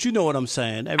hobby, but you know what I'm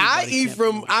saying.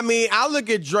 Ephraim, I look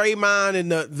at Draymond and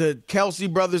the Kelsey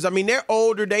brothers. I mean, they're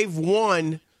older. They've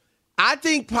won. I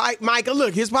think Micah,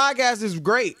 look, his podcast is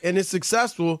great and it's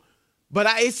successful, but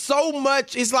it's so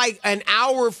much. It's like an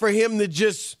hour for him to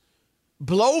just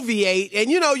bloviate,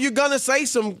 and you're gonna say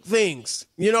some things,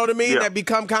 you know what I mean, that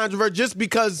become controversial just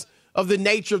because of the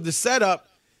nature of the setup.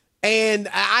 And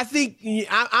I think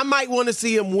I might want to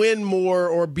see him win more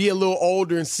or be a little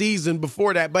older and seasoned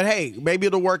before that. But hey, maybe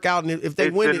it'll work out, and if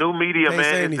they win, it's the new media,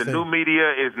 man. It's the new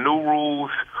media. It's new rules.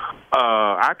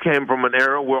 I came from an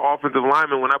era where offensive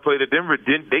linemen, when I played at Denver,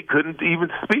 they couldn't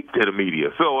even speak to the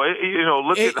media. So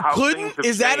look at how things have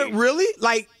Is that changed. really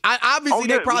like? Obviously,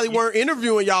 they probably weren't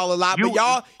interviewing y'all a lot, but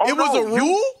y'all, it was a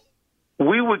rule.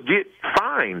 We would get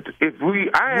fined if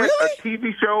I had a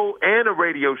TV show and a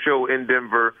radio show in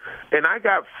Denver, and I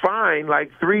got fined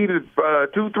like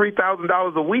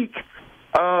 $3,000 a week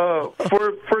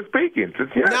for speaking.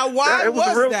 Now, why it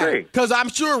was a real that? thing. Because I'm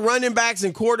sure running backs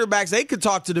and quarterbacks, they could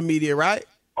talk to the media, right?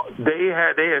 They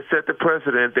had set the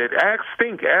precedent that ask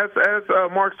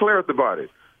Mark Schlereth about it.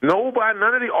 None of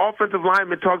the offensive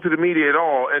linemen talked to the media at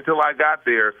all until I got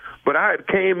there. But I had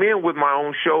came in with my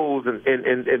own shows and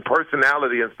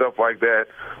personality and stuff like that.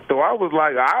 So I was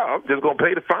like, I'm just gonna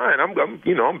pay the fine. I'm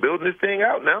building this thing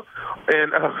out now,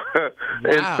 and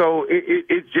so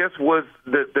it just was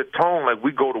the tone. Like,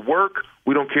 we go to work,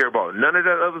 we don't care about none of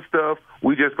that other stuff.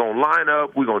 We just gonna line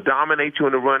up. We're gonna dominate you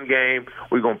in the run game.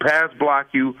 We're gonna pass block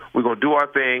you. We're gonna do our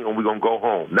thing, and we're gonna go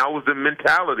home. That was the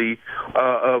mentality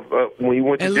of when you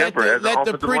went to Denver. Let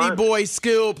the pretty boy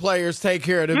skill players take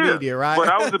care of the media, right? But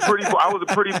I was a pretty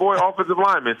boy offensive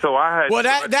lineman, so I had. Well,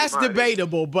 that's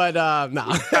debatable, but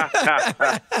no.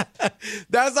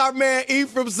 That's our man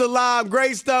Ephraim Salaam.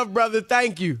 Great stuff, brother.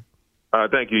 Thank you.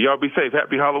 Thank you. Y'all be safe.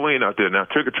 Happy Halloween out there now.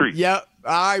 Trick or treat. Yep.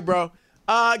 All right, bro.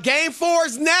 Game 4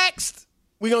 is next.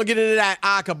 We're going to get into that.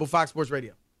 Odd Couple, Fox Sports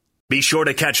Radio. Be sure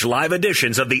to catch live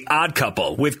editions of The Odd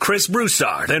Couple with Chris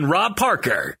Broussard and Rob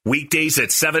Parker. Weekdays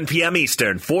at 7 p.m.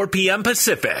 Eastern, 4 p.m.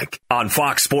 Pacific on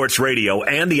Fox Sports Radio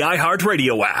and the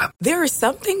iHeartRadio app. There are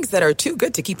some things that are too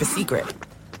good to keep a secret.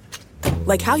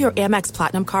 Like how your Amex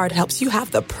Platinum card helps you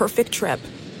have the perfect trip.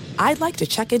 I'd like to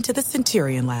check into the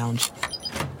Centurion Lounge.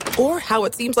 Or how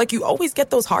it seems like you always get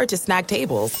those hard-to-snag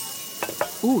tables.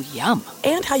 Ooh, yum.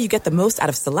 And how you get the most out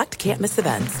of select can't-miss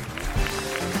events.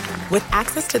 With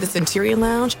access to the Centurion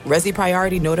Lounge, Resi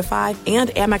Priority Notified, and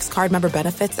Amex card member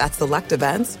benefits at select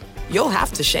events, you'll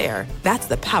have to share. That's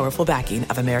the powerful backing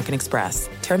of American Express.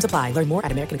 Terms apply. Learn more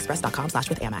at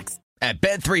americanexpress.com/withAmex. At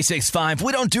Bet365,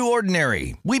 we don't do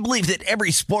ordinary. We believe that every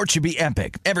sport should be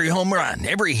epic. Every home run,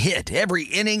 every hit, every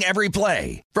inning, every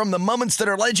play. From the moments that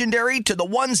are legendary to the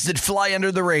ones that fly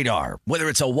under the radar. Whether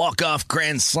it's a walk-off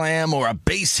grand slam or a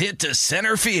base hit to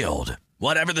center field.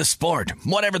 Whatever the sport,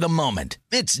 whatever the moment.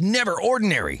 It's never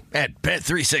ordinary at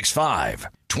Bet365.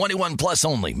 21 plus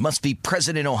only. Must be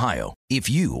present in Ohio. If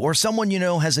you or someone you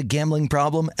know has a gambling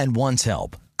problem and wants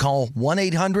help, call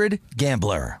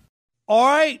 1-800-GAMBLER. All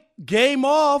right, game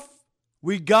off.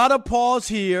 We got to pause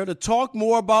here to talk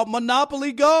more about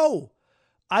Monopoly Go.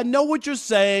 I know what you're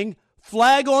saying.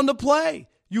 Flag on the play.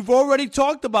 You've already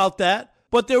talked about that,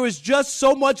 but there is just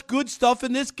so much good stuff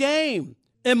in this game.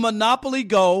 In Monopoly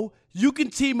Go, you can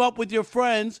team up with your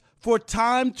friends for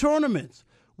timed tournaments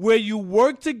where you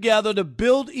work together to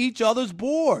build each other's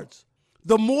boards.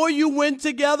 The more you win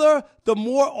together, the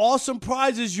more awesome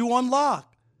prizes you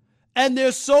unlock. And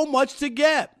there's so much to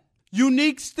get.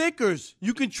 Unique stickers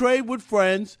you can trade with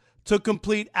friends to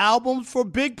complete albums for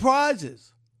big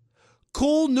prizes.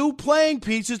 Cool new playing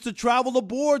pieces to travel the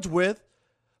boards with.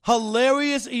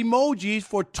 Hilarious emojis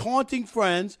for taunting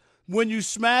friends when you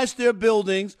smash their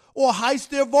buildings or heist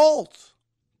their vaults.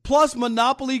 Plus,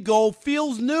 Monopoly Go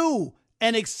feels new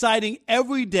and exciting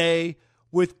every day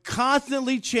with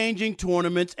constantly changing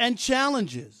tournaments and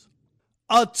challenges.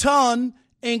 A ton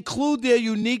include their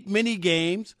unique mini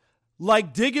games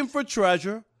like digging for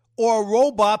treasure or a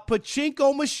robot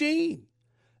pachinko machine.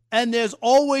 And there's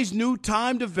always new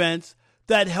timed events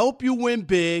that help you win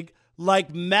big,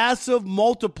 like massive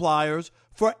multipliers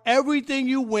for everything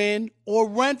you win or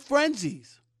rent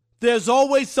frenzies. There's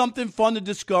always something fun to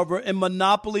discover in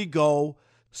Monopoly Go,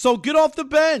 so get off the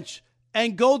bench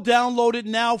and go download it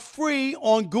now free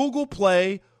on Google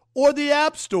Play or the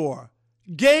App Store.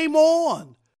 Game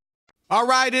on! All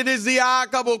right, it is the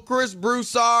Odd Couple. Chris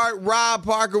Broussard, Rob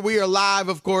Parker. We are live,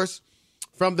 of course,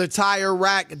 from the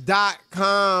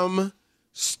TireRack.com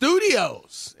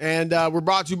studios. And we're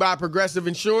brought to you by Progressive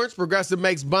Insurance. Progressive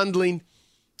makes bundling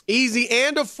easy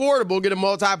and affordable. Get a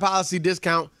multi-policy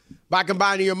discount by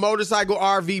combining your motorcycle,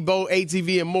 RV, boat,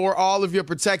 ATV, and more. All of your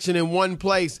protection in one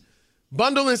place.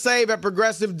 Bundle and save at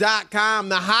Progressive.com.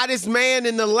 The hottest man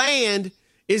in the land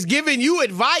is giving you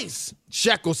advice.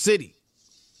 Shekel City.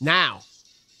 Now.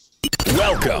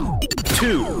 Welcome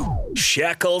to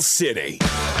Shekel City,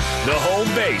 the home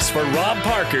base for Rob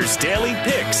Parker's daily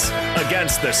picks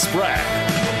against the spread.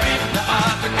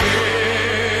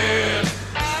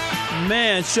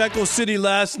 Man, Shekel City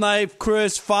last night,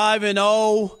 Chris,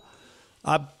 5-0.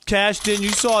 I cashed in. You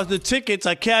saw the tickets.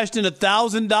 I cashed in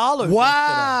 $1,000.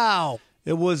 Wow.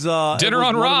 It was dinner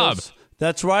on Rob.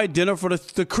 That's right, dinner for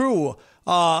the crew.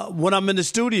 When I'm in the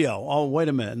studio. Oh, wait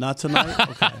a minute, not tonight.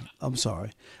 Okay, I'm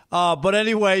sorry. But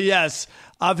anyway, yes,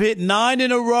 I've hit 9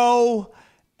 in a row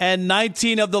and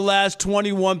 19 of the last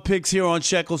 21 picks here on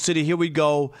Shekel City. Here we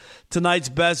go. Tonight's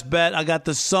best bet. I got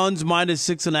the Suns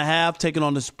 -6.5 taking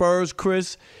on the Spurs,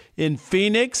 Chris, in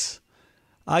Phoenix.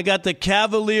 I got the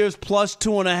Cavaliers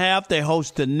 +2.5. They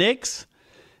host the Knicks.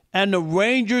 And the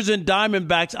Rangers and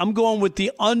Diamondbacks, I'm going with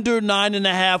the under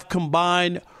 9.5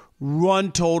 combined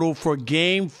run total for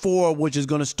Game 4, which is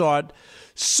going to start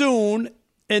soon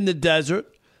in the desert.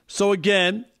 So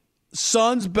again,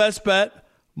 Suns best bet,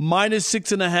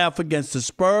 -6.5 against the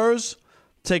Spurs,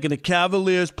 taking the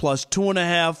Cavaliers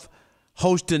 +2.5,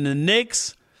 hosting the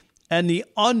Knicks, and the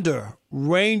under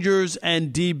Rangers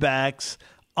and D-backs,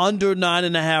 under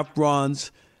 9.5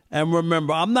 runs. And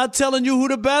remember, I'm not telling you who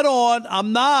to bet on.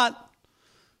 I'm not.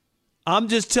 I'm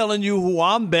just telling you who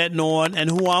I'm betting on and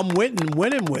who I'm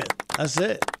winning with. That's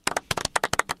it.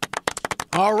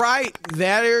 All right,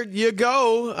 there you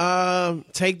go.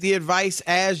 Take the advice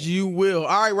as you will.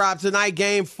 All right, Rob, tonight,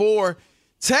 Game 4.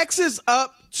 Texas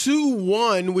up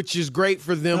 2-1, which is great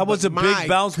for them. That was a big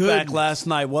bounce back last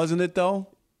night, wasn't it, though?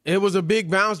 It was a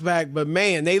big bounce back, but,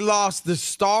 man, they lost the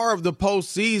star of the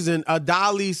postseason,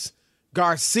 Adolis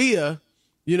Garcia.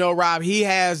 You know, Rob, he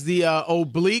has the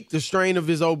oblique, the strain of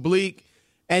his oblique.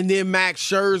 And then Max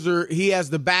Scherzer, he has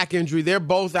the back injury. They're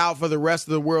both out for the rest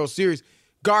of the World Series.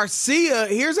 Garcia,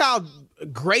 here's how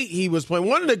great he was playing.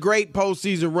 One of the great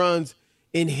postseason runs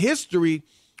in history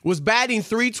was batting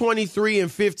 .323 in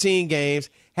 15 games,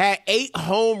 had 8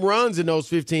 home runs in those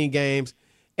 15 games.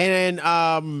 And,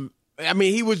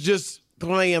 he was just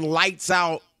playing lights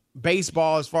out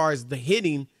baseball as far as the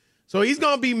hitting. So he's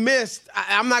going to be missed.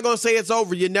 I'm not going to say it's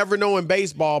over. You never know in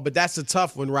baseball, but that's a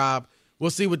tough one, Rob.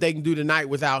 We'll see what they can do tonight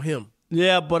without him.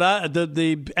 Yeah, but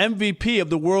the MVP of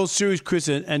the World Series, Chris,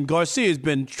 and Garcia has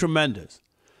been tremendous.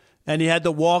 And he had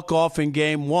the walk-off in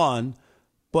Game 1.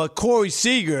 But Corey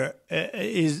Seager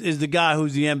is the guy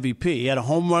who's the MVP. He had a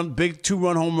home run, big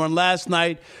 2-run home run last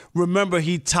night. Remember,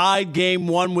 he tied Game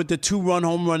 1 with the 2-run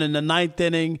home run in the 9th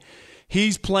inning.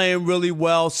 He's playing really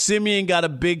well. Simeon got a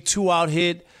big 2-out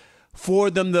hit for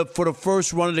them for the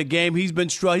first run of the game. He's been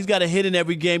strong. He's got a hit in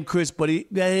every game, Chris, but he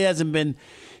hasn't been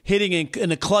hitting in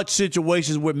the clutch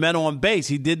situations with men on base.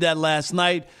 He did that last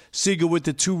night. Seager with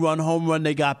the 2-run home run.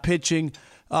 They got pitching.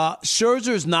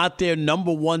 Scherzer's not their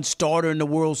number 1 starter in the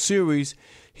World Series.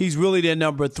 He's really their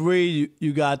number 3.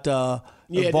 You got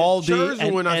Evaldi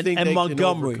and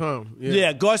Montgomery.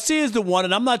 Yeah, Garcia's the one,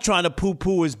 and I'm not trying to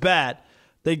poo-poo his bat.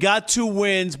 They got 2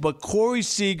 wins, but Corey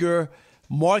Seager,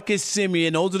 Marcus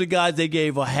Simeon, those are the guys they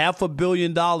gave $500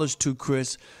 million to,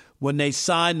 Chris, when they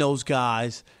signed those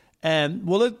guys. And,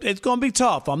 well, it's going to be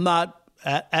tough. I'm not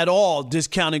at all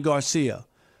discounting Garcia.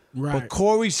 Right. But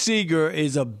Corey Seager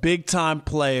is a big-time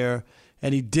player,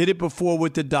 and he did it before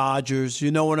with the Dodgers.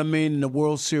 You know what I mean? In the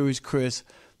World Series, Chris.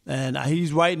 And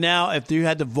he's right now, if you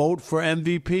had to vote for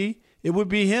MVP, it would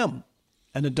be him.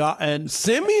 And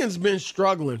Simeon's been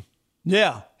struggling.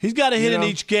 Yeah, he's got a hit in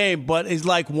each game, but he's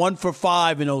like 1 for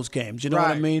 5 in those games. You know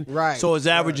what I mean? Right. So his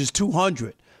average is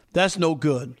 200. That's no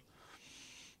good.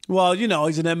 Well, he's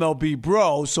an MLB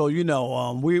bro, so,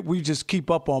 we just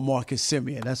keep up on Marcus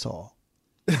Simeon. That's all.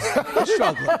 He's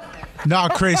struggling. No,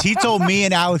 Chris, he told me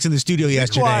and Alex in the studio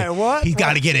yesterday. Quiet, what? He's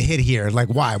got to get a hit here. Like,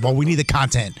 why? Well, we need the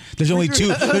content. There's only two.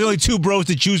 There's only 2 bros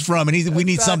to choose from, and we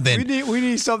need something. We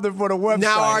need something for the website.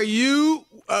 Now, are you?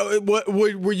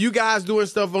 Were you guys doing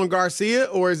stuff on Garcia,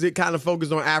 or is it kind of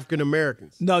focused on African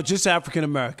Americans? No, just African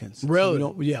Americans. Really? So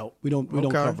we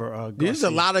don't cover Garcia. There's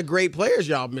a lot of great players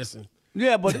y'all missing.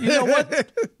 Yeah, but you know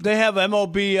what? They have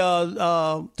MLB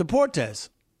Deportes,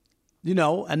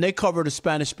 and they cover the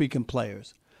Spanish-speaking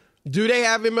players. Do they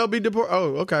have MLB Deportes?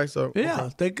 Oh, okay. So yeah,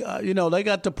 they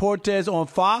got Deportes on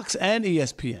Fox and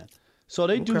ESPN. So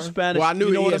they do Spanish. Well, I knew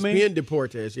you know ESPN what I mean?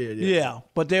 Deportes. Yeah,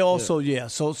 but they also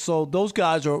So those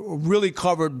guys are really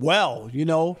covered well,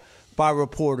 by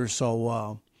reporters.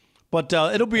 So, but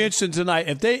it'll be interesting tonight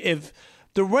if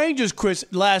the Rangers, Chris.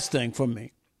 Last thing from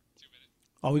me.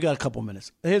 Oh, we got a couple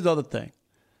minutes. Here's the other thing.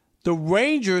 The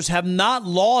Rangers have not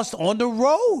lost on the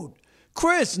road.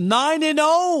 Chris,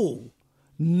 9-0.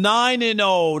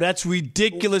 9-0. That's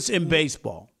ridiculous in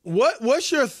baseball.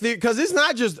 What's your theory? Because it's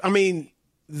not just,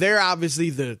 they're obviously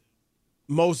the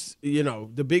most,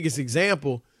 the biggest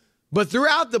example. But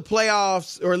throughout the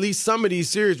playoffs, or at least some of these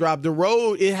series, Rob,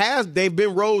 they've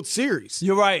been road series.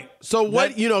 You're right. So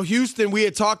Houston, we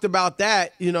had talked about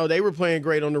that. They were playing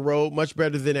great on the road, much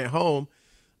better than at home.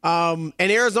 And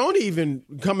Arizona, even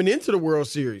coming into the World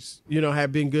Series,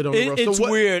 have been good on the road. It's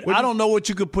weird. I don't know what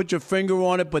you could put your finger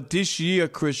on it, but this year,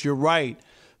 Chris, you're right.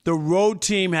 The road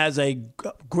team has a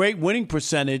great winning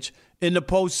percentage in the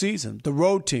postseason. The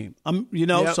road team,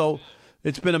 so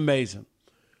it's been amazing.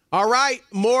 All right,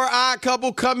 more Odd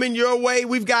Couple coming your way.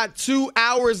 We've got 2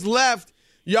 hours left.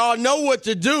 Y'all know what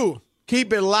to do.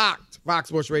 Keep it locked. Fox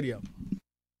Sports Radio.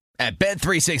 At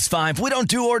Bet365, we don't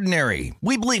do ordinary.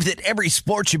 We believe that every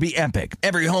sport should be epic.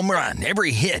 Every home run,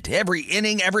 every hit, every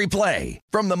inning, every play.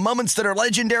 From the moments that are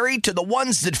legendary to the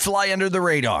ones that fly under the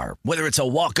radar. Whether it's a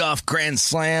walk-off grand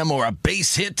slam or a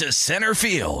base hit to center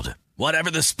field.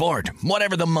 Whatever the sport,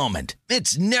 whatever the moment.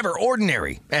 It's never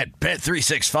ordinary at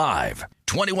Bet365.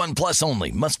 21 plus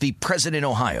only. Must be present in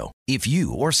Ohio. If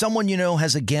you or someone you know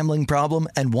has a gambling problem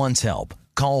and wants help,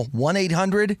 call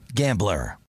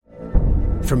 1-800-GAMBLER.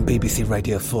 From BBC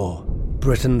Radio 4,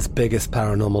 Britain's biggest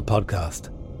paranormal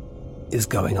podcast is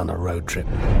going on a road trip.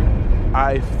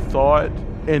 I thought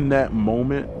in that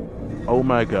moment, oh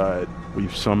my God,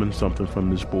 we've summoned something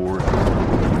from this board.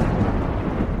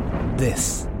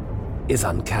 This is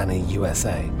Uncanny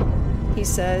USA. He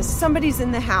says, somebody's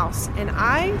in the house, and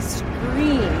I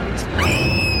screamed.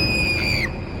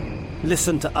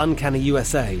 Listen to Uncanny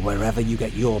USA wherever you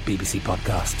get your BBC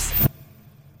podcasts,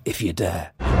 if you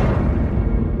dare.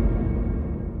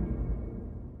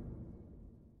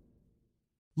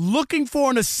 Looking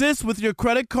for an assist with your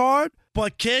credit card,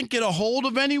 but can't get a hold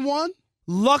of anyone?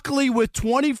 Luckily, with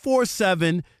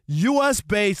 24/7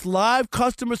 U.S.-based live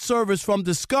customer service from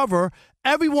Discover,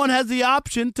 everyone has the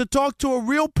option to talk to a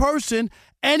real person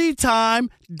anytime,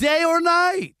 day or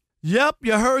night. Yep,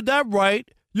 you heard that right.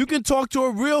 You can talk to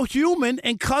a real human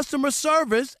in customer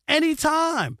service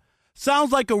anytime.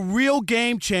 Sounds like a real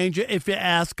game changer if you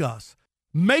ask us.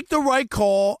 Make the right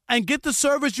call and get the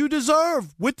service you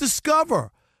deserve with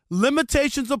Discover.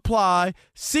 Limitations apply.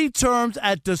 See terms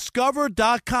at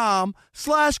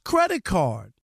discover.com/credit card.